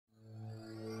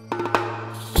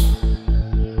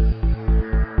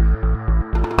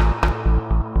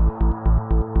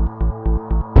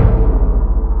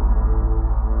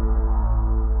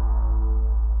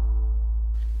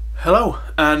Hello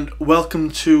and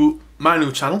welcome to my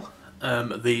new channel,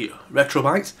 the Retro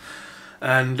Bites,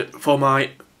 and for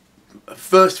my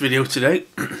first video today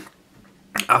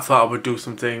I thought I would do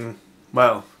something,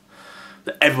 well,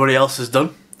 that everybody else has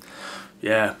done.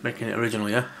 Yeah, making it original,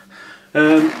 yeah.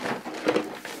 An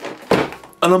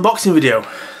unboxing video,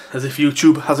 as if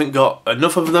YouTube hasn't got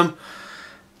enough of them.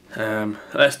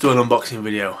 Let's do an unboxing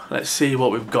video. Let's see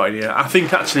what we've got in here. I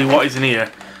think actually what is in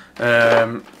here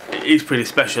is pretty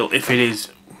special, if it is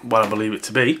what I believe it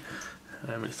to be.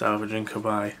 Let's have a drink of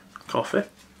my coffee.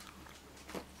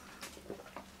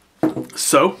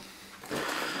 So,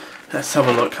 let's have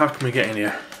a look. How can we get in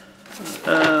here?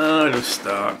 Let's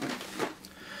start.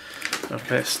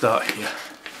 Okay, let's start here.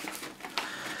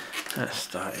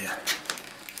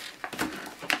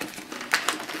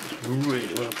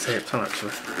 Really well taped on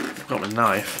actually. I've got my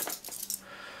knife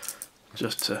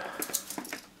just to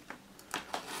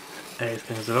aid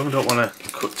things along. Don't want to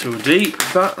cut too deep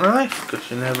with that knife because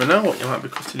you never know what you might be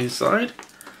cutting inside.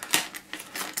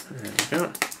 There we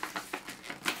go.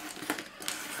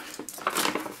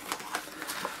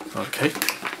 Okay,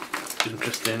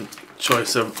 interesting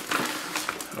choice of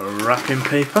wrapping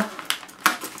paper.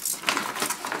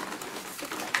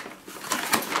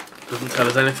 Doesn't tell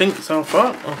us anything so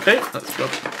far. Okay, let's go.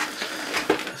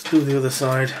 Let's do the other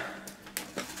side.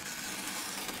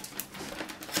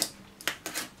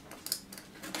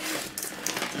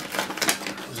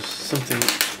 There's something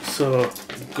so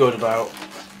good about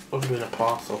opening a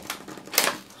parcel.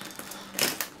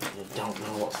 You don't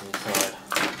know what's inside.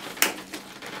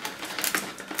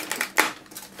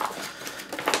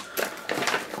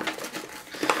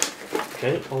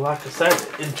 Okay, well, like I said,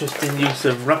 interesting use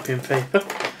of wrapping paper.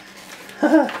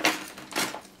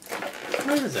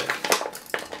 Where is it?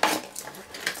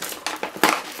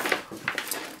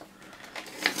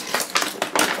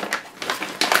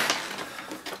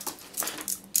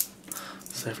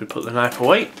 So if we put the knife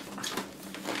away.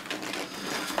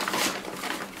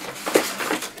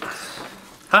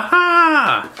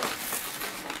 Ha-ha!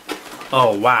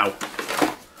 Oh wow.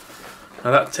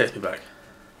 Now that takes me back.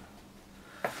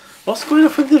 What's going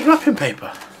on with this wrapping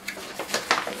paper?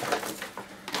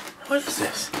 What is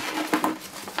this?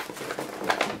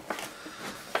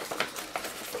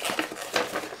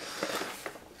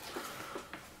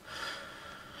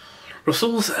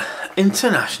 Russell's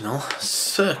International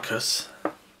Circus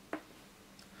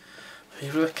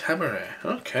Viva the Cabaret.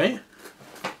 Okay.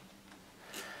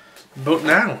 But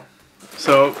now.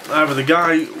 So either the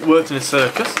guy worked in a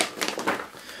circus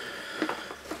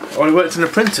or he worked in the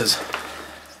printers.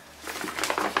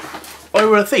 Or he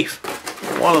were a thief.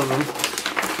 One of them.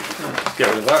 Let's get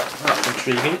rid of that. That's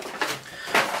intriguing.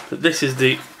 But this is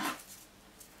the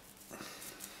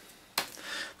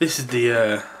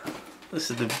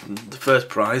first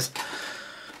prize.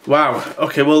 Wow.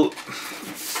 Okay. Well,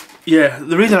 yeah.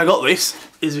 The reason I got this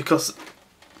is because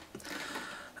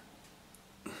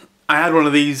I had one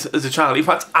of these as a child. In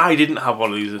fact, I didn't have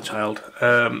one of these as a child.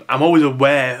 I'm always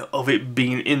aware of it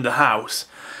being in the house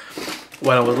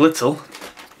when I was little,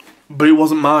 but it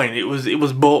wasn't mine. It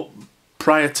was bought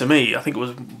prior to me. I think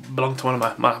it belonged to one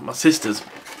of my sisters.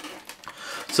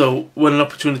 So when an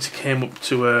opportunity came up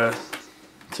to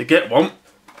get one,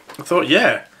 I thought,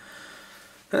 yeah,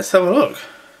 let's have a look.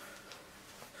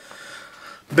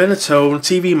 Binatone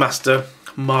TV Master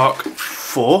Mark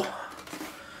IV,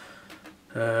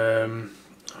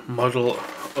 model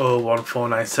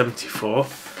 014974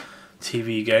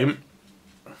 TV game.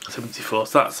 74,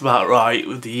 so that's about right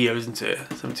with the year, isn't it?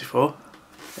 74,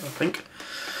 I think.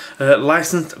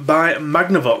 Licensed by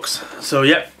Magnavox. So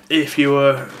yeah, if you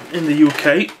were in the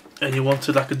UK and you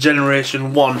wanted like a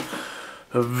Generation 1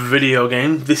 video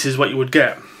game, this is what you would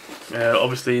get.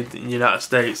 Obviously in the United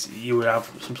States you would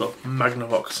have some sort of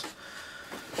Magnavox.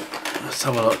 Let's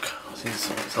have a look. What's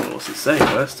it say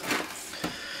first?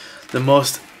 The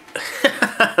most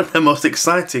the most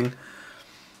exciting,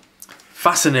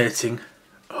 fascinating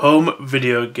home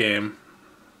video game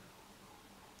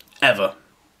ever.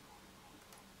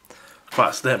 Quite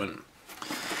a statement.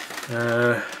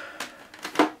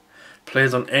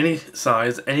 Plays on any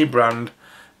size, any brand,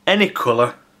 any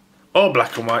colour, or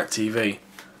black and white TV.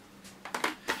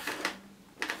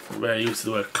 I'm very used to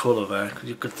the word colour there, because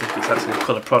you could think it's actually a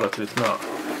colour product, and it's not.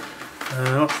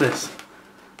 What's this?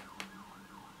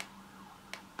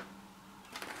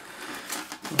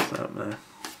 What's that there?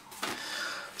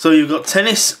 So you've got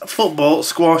tennis, football,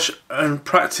 squash and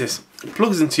practice. It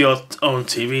plugs into your own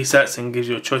TV sets and gives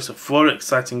you a choice of 4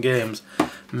 exciting games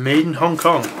made in Hong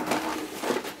Kong.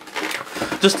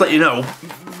 Just to let you know,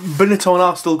 Binatone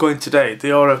are still going today.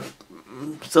 They are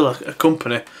still a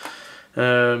company.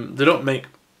 They don't make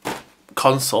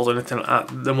consoles or anything like that.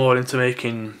 They're more into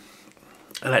making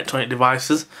electronic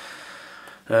devices.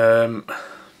 I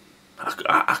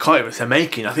can't even say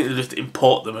making. I think they just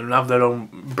import them and have their own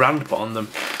brand put on them.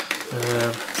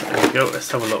 There we go. Let's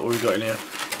have a look what we've got in here.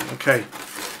 Okay.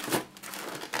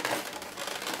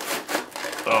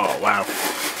 Oh wow.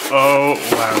 Oh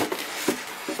wow.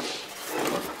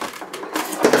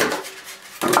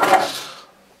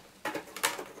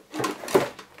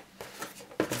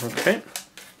 Okay.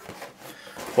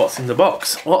 What's in the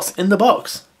box? What's in the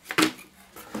box?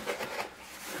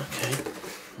 Okay.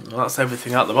 Well, that's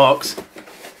everything out the box.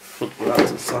 Put that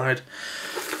to the side.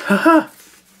 Haha.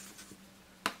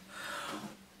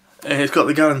 It's got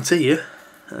the guarantee here.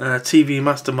 TV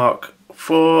Master Mark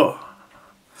 4.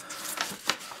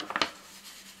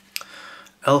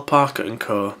 L. Parker and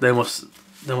Co. They must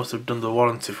have done the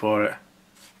warranty for it.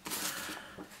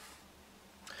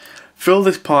 Fill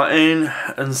this part in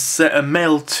and set a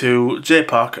mail to J.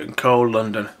 Parker and Co.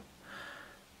 London.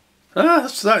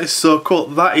 That is so cool.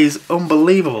 That is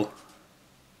unbelievable.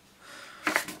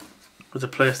 There's a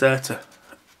place there to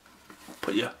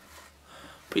put your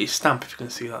stamp, if you can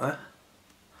see that there.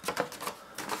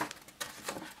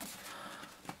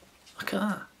 Look at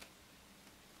that.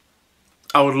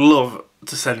 I would love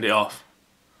to send it off.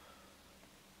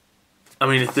 I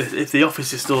mean, if the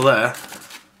office is still there,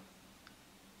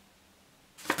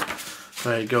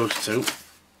 where it goes to.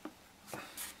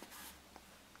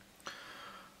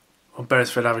 On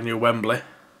Beresford Avenue, Wembley.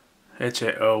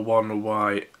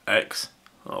 H801YX.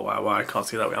 Oh wow, I can't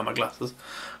see that without my glasses.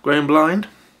 Graham Blind.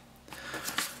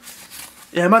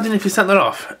 Yeah, imagine if you sent that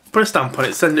off. Put a stamp on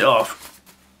it, send it off.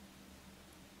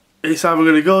 It's either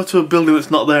going to go to a building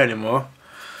that's not there anymore,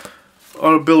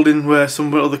 or a building where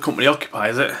some other company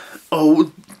occupies it.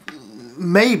 Or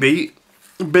maybe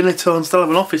Binatone still have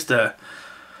an office there,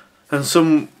 and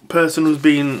some person who's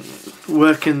been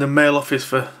working the mail office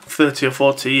for 30 or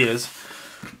 40 years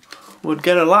would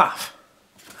get a laugh.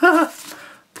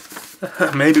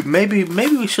 maybe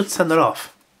we should send that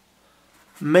off.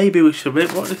 Maybe we should. What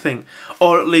do you think?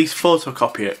 Or at least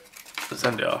photocopy it and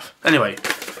send it off. Anyway,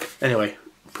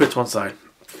 put it to one side.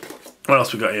 What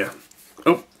else we got here?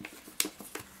 Oh,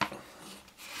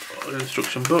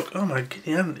 instruction book. Oh my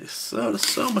goodness, there's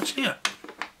so much here.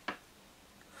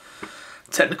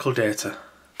 Technical data.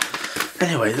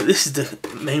 Anyway, this is the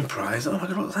main prize. Oh my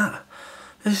god, what's that?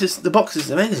 The box is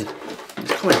amazing.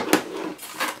 It's coming.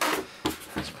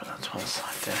 Let's put that to one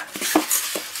side there.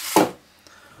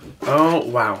 Oh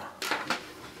wow.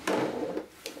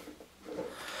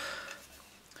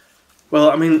 Well,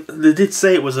 I mean, they did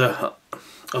say it was a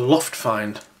Loft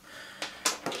find,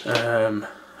 and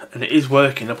it is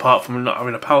working apart from not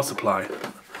having a power supply.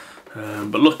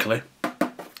 But luckily,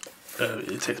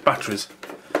 it takes batteries.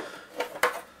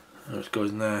 It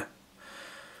goes in there.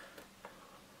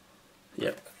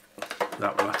 Yep,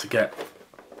 that we'll have to get.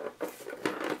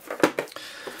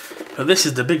 But this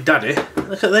is the big daddy.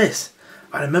 Look at this.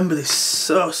 I remember this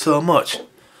so much.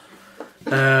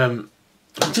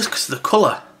 Just because of the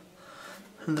colour.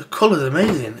 And the colour's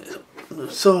amazing.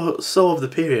 It's so of the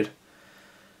period.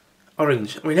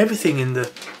 Orange. I mean, everything in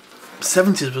the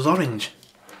 70s was orange.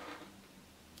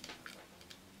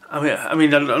 I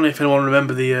mean, I don't know if anyone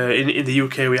remember the in the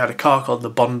UK we had a car called the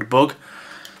Bond Bug.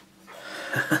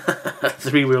 A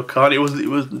 3-wheel car. It was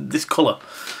this colour.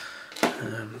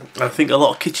 I think a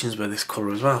lot of kitchens were this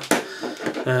colour as well.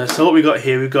 So what we got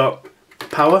here, we've got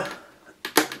power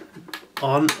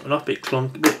on and off, bit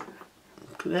clunk,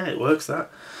 yeah, it works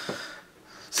that.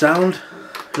 Sound,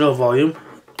 no volume,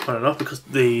 on and off because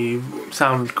the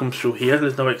sound comes through here.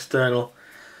 There's no external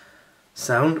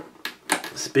sound.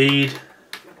 Speed,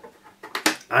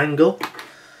 angle,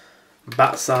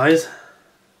 bat size,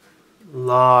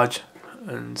 large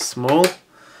and small,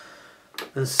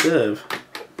 and serve.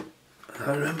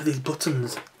 I remember these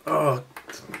buttons. Oh,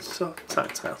 so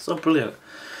tactile, so brilliant.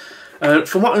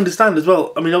 From what I understand as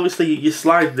well, I mean, obviously you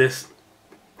slide this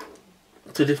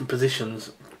to different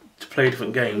positions to play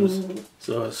different games.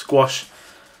 So squash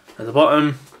at the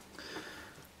bottom,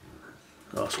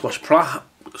 or squash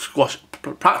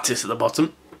practice at the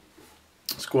bottom,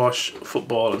 squash,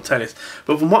 football and tennis.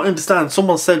 But from what I understand,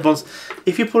 someone said once,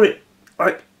 if you put it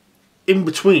like in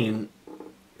between,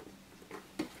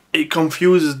 it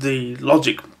confuses the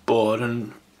logic board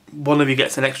and one of you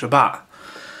gets an extra bat.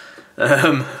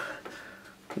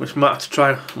 Which I might have to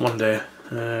try one day.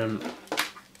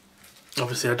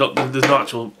 Obviously there's no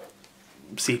actual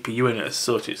CPU in it as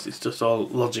such, it's just all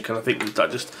logic, and I think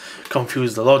that just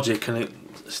confuses the logic and it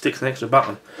sticks an extra bat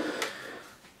on.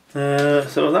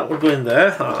 So that would go in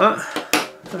there, like that.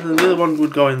 And then the other one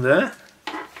would go in there.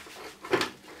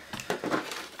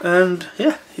 and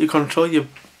yeah, you control your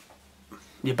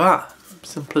bat.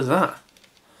 Simple as that.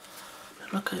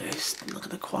 Look at this. Look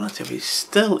at the quality of it. It's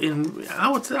still in. I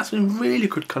would say that's in really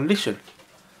good condition.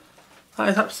 That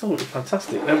is absolutely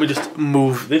fantastic. Let me just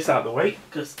move this out of the way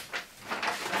because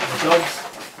the dogs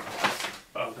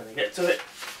are going to get to it.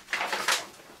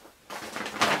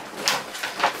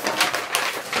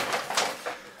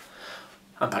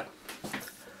 I'm back.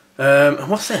 And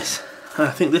what's this? I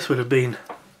think this would have been.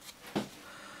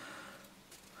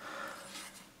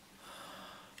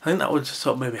 I think that would just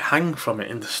sort of maybe hang from it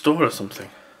in the store or something.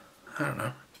 I don't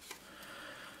know.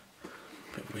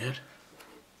 Bit weird.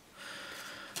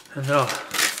 And oh,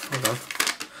 hold on.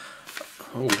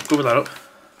 Oh, cover that up.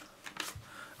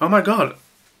 Oh my god.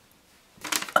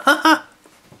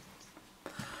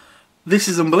 This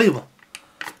is unbelievable.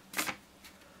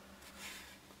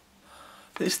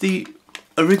 It's the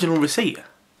original receipt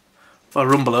for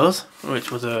Rumbelows,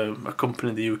 which was a company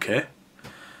in the UK.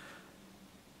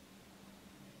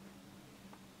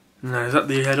 Now, is that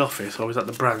the head office or is that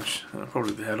the branch?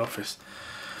 Probably the head office.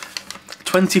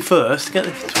 21st, get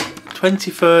this,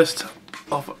 21st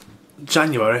of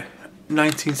January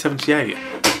 1978.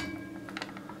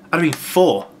 I mean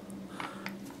 4.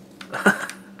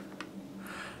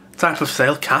 Type of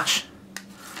sale, cash.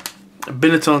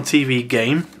 Binatone TV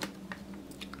game.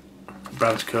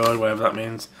 Branch code, whatever that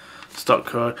means. Stock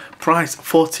code. Price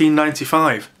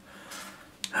 $14.95.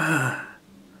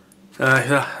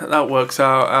 That works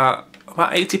out at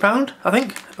about £80, I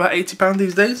think. About £80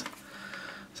 these days.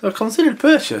 So a considered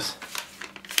purchase.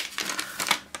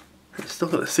 It's still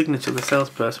got the signature of the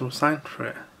salesperson who signed for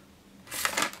it.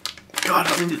 God,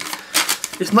 I mean,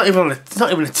 it's not even a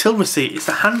till receipt. It's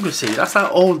a hand receipt. That's how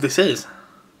old this is.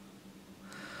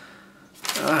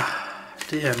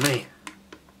 Dear me.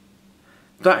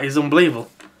 That is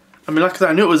unbelievable. I mean, like I said,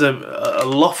 I knew it was a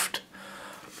Loft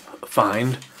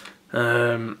find,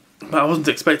 but I wasn't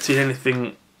expecting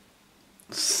anything.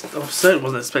 I certainly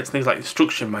wasn't expecting things like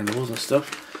instruction manuals and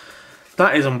stuff.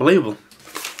 That is unbelievable.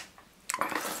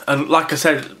 And like I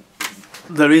said,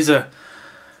 there is a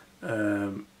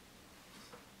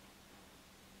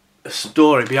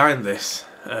story behind this,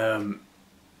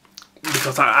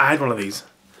 because I had one of these.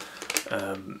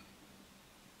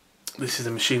 This is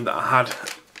a machine that I had,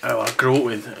 I grew up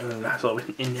with, and I sort of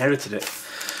inherited it.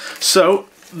 So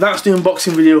that's the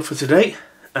unboxing video for today.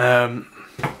 I'm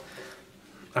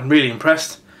really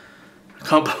impressed. I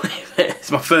can't believe it.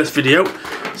 It's my first video.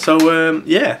 So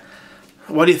yeah,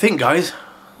 what do you think, guys?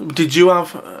 Did you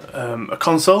have a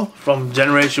console from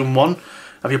Generation 1?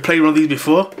 Have you played one of these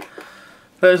before?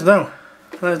 Let us know.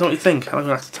 Let us know what you think. I'm going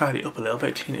to have to tidy it up a little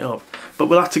bit, clean it up. But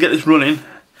we'll have to get this running,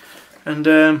 and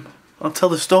I'll tell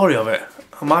the story of it,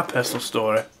 my personal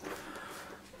story.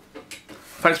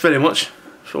 Thanks very much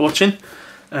for watching,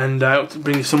 and I'll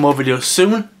bring you some more videos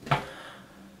soon.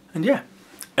 And yeah,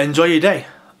 enjoy your day.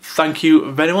 Thank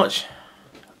you very much.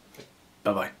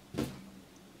 Bye bye.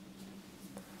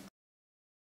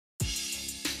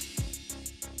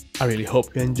 I really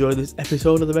hope you enjoyed this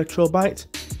episode of the Retro Bite.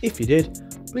 If you did,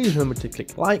 please remember to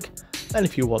click like, and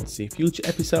if you want to see future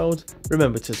episodes,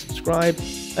 remember to subscribe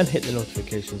and hit the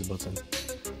notifications button.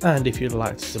 And if you'd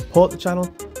like to support the channel,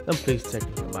 then please take a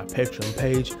look at my Patreon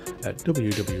page at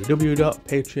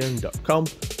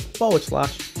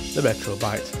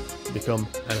www.patreon.com/TheRetroBite to become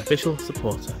an official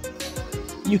supporter.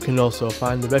 You can also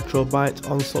find the Retro Bite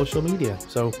on social media,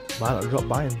 so why not drop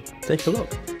by and take a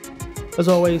look. As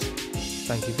always,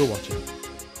 thank you for watching.